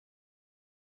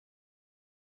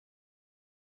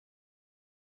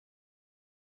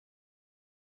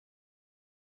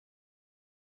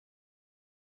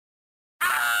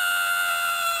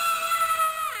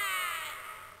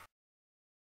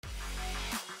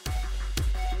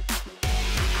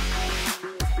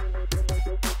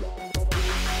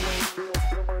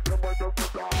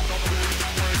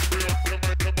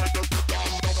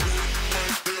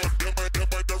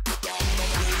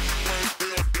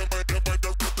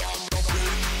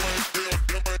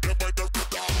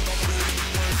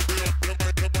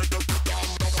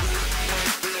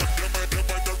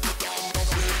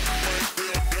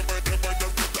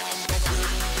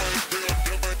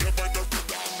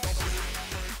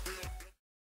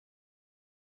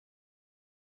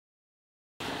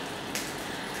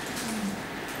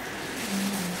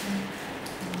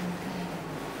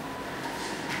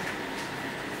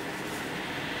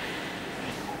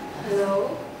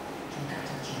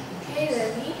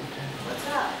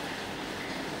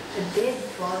A dead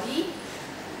body?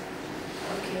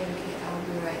 Okay, I'll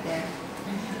be right there.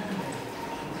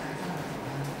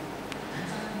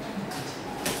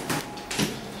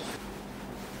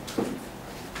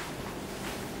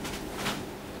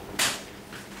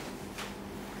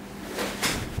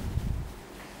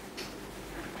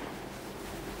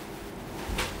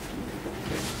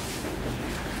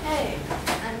 Hey,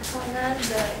 I'm Conan,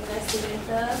 the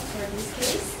investigator for this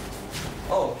case.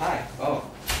 Oh, hi. Oh,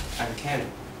 I'm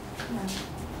Ken.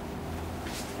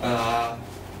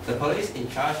 The police in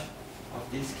charge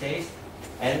of this case,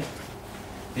 and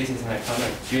this is my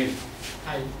partner, Jim.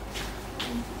 Hi.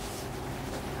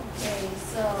 Okay,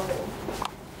 so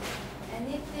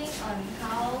anything on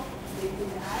how did he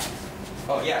die?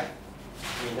 Oh, yeah.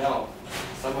 We know.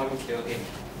 Someone killed him.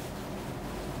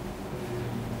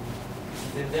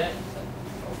 Is that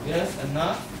obvious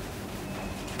enough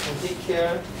to take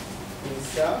care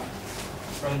himself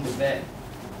from the bed?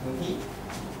 Will he?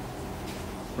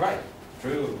 Right.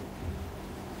 True.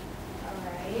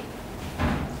 Alright.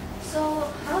 So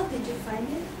how did you find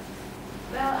it?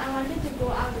 Well, I wanted to go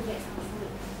out to get some food,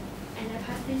 and I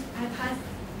passed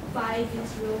by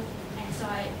this room and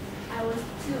saw it. I was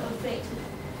too afraid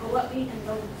to walk in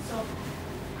alone, so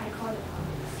I called the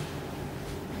police.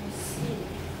 I see.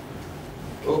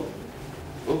 Oh,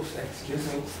 oops, excuse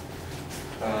me.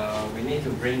 We need to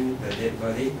bring the dead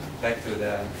body back to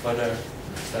the further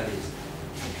studies.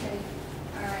 Okay.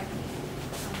 Alright.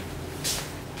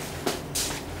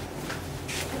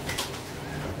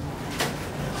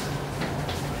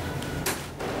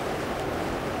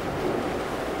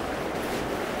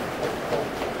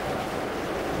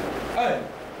 Hey!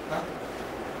 Huh?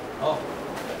 Oh.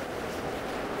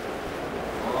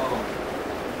 Oh.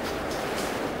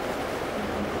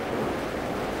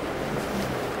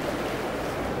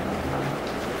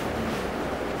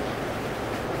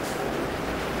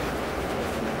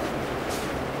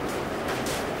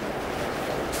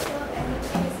 So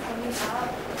anything is coming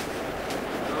out?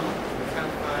 No, we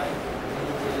can't find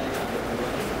any DNA on the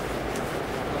body.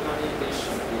 Normally there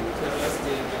should be careless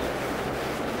DNA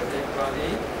on the dead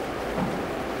body.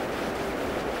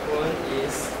 One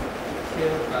is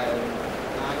killed by a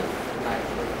knife like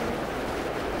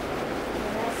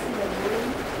Can I see the room?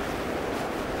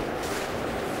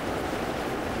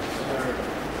 sure.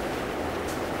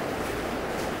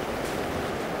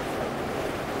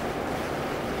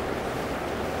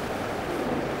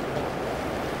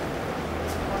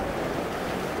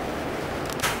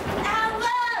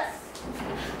 Elvis!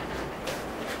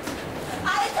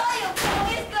 I told you,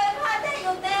 police grandpa, that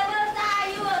you never die.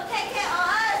 You will take care of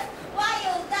us while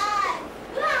you die.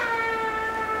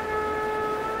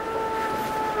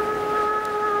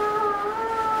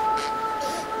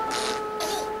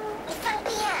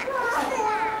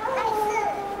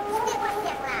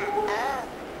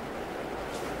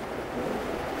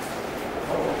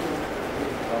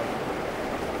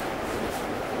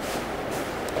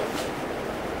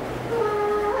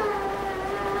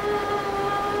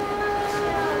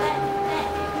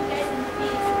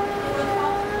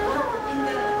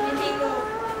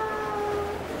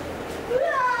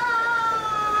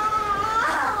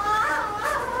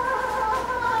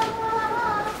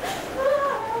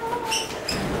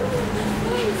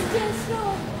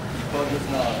 Called just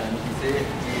now and he said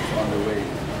he's on the way.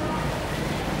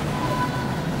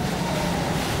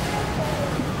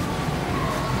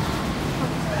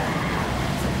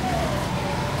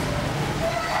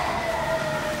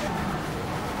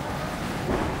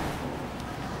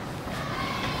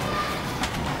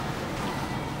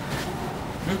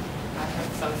 I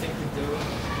have something to do,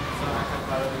 so I can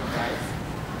follow you guys.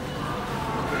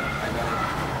 Okay, I got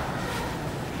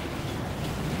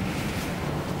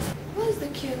What is the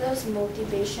killer's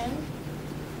motivation?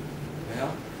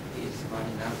 Well, it's smart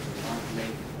enough to not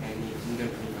make any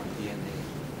fingerprint of DNA.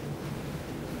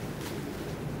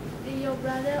 Did your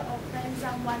brother offend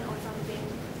someone or something?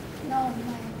 No,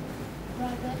 my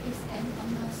brother is an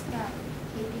honest guy.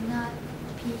 He did not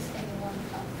piss anyone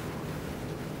off.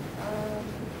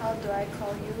 How do I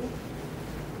call you?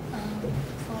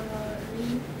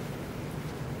 Caroline,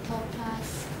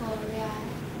 Topaz, Korea,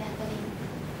 Natalie.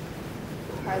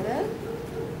 Pardon?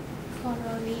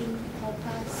 Caroline,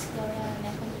 Topaz, Korea,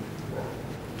 Natalie.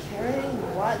 Caroline,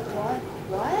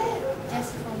 what?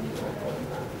 Just call me Caroline.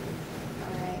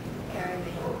 Alright,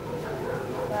 Caroline.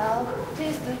 Well,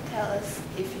 please do tell us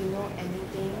if you know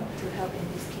anything to help in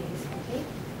this case, okay?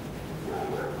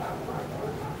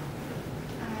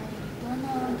 I don't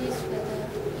know this whether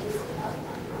it's help.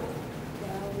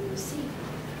 Well, we'll see.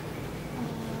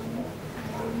 I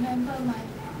remember my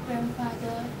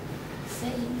grandfather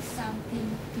saying something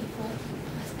before he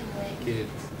passed away. away.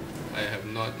 Kids, I have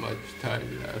not much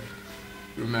time left.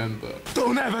 Remember,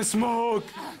 don't ever smoke!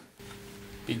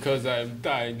 Because I am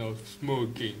dying of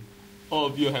smoking. All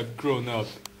of you have grown up.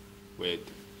 Wait,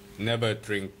 never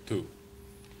drink too.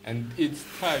 And it's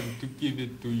time to give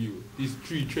it to you. These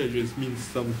 3 treasures mean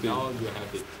something. Now you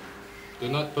have it. Do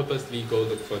not purposely go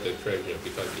look for the treasure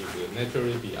because it will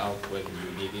naturally be out when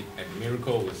you need it and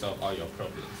miracle will solve all your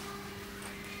problems.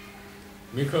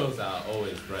 Miracles are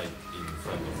always right in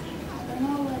front of you. I don't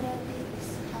know whether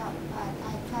this help, but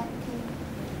I can't think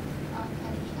of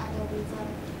any other reason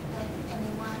that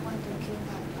anyone want to kill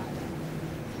my brother.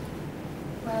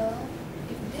 Well,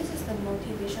 if this is the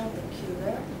motivation of the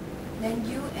killer, then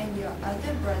you and your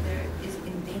other brother is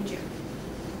in danger.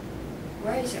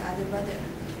 Where is your other brother?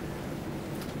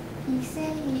 He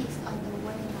said he is on the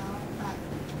way now, but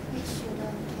it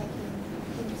shouldn't take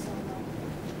him so long.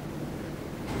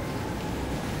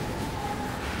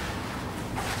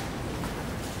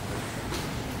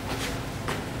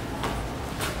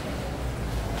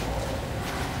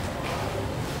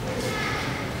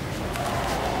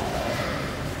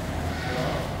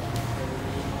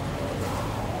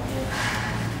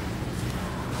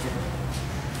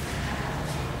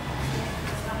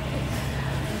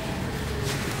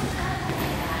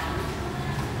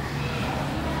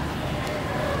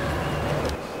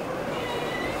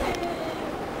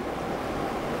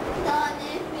 Don't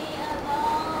leave me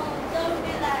alone. Don't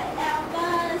be like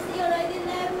Elvis. You already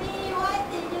left me. Why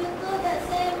did you do the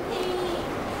same thing?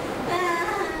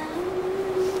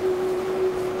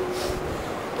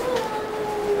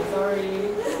 Sorry.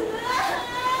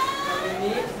 I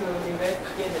need to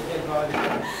investigate the dead body.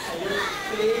 Can you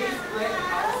please wait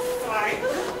outside?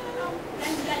 那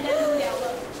你干这无聊了。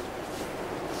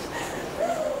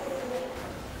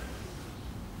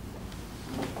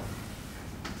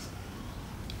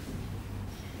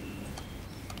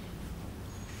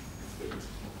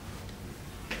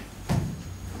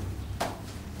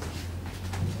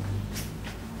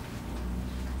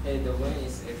Hey, the one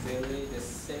is exactly the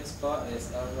same spot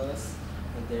as ours,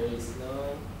 and there is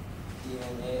no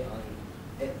DNA on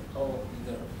it all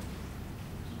either.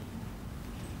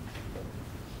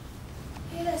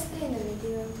 Hey, let's stay in the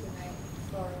meeting room tonight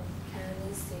for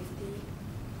Carolyn's safety.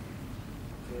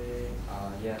 Okay,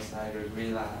 yes, I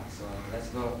agree lah. So let's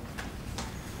go.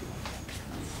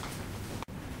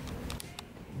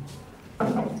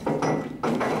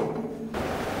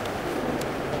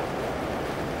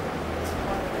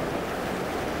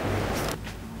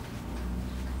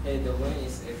 Hey, the one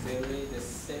is exactly the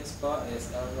same spot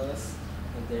as ours,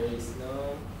 and there is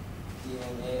no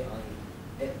DNA on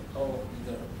it all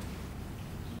either.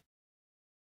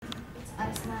 It's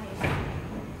us nice.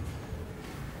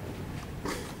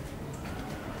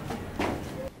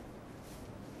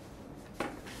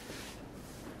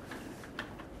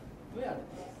 Where are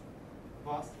they?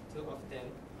 Boss, 2 of them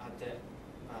are dead,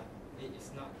 but it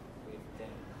is not with them.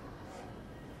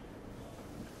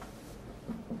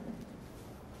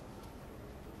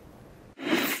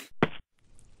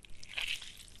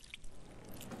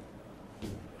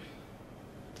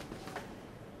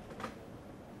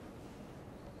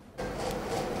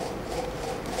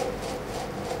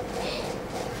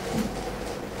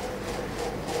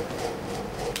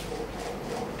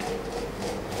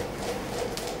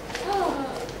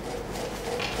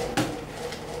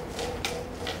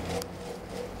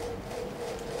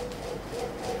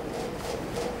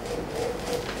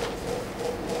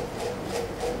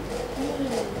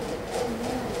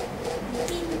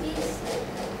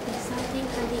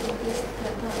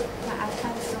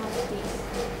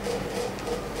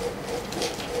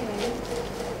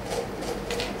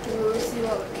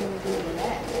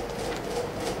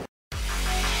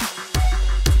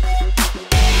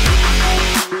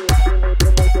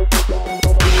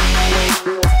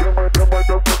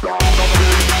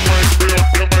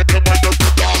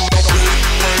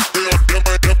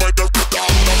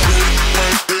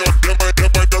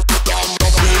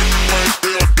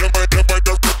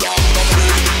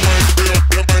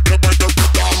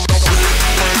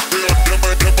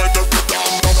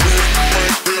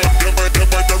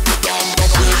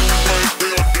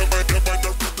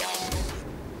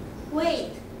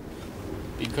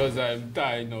 Because I'm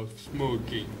dying of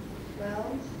smoking.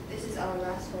 Well, this is our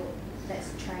last hope.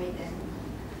 Let's try it then.